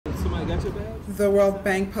The World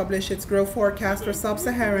Bank published its growth forecast for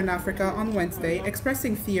sub-Saharan Africa on Wednesday,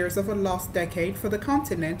 expressing fears of a lost decade for the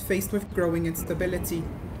continent faced with growing instability.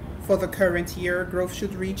 For the current year, growth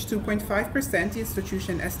should reach 2.5%, the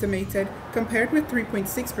institution estimated, compared with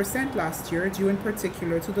 3.6% last year, due in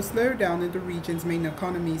particular to the slowdown in the region's main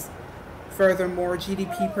economies. Furthermore,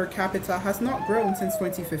 GDP per capita has not grown since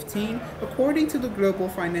 2015, according to the Global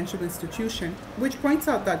Financial Institution, which points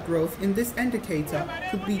out that growth in this indicator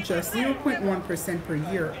could be just 0.1% per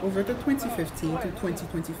year over the 2015 to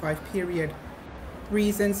 2025 period.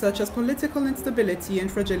 Reasons such as political instability and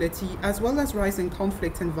fragility, as well as rising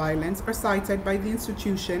conflict and violence, are cited by the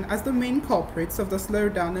institution as the main culprits of the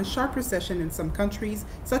slowdown and sharp recession in some countries,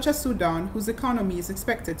 such as Sudan, whose economy is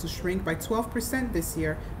expected to shrink by 12% this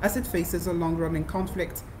year as it faces a long-running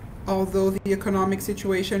conflict. Although the economic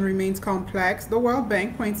situation remains complex, the World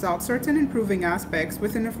Bank points out certain improving aspects,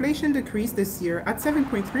 with an inflation decrease this year at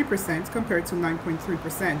 7.3% compared to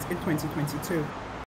 9.3% in 2022.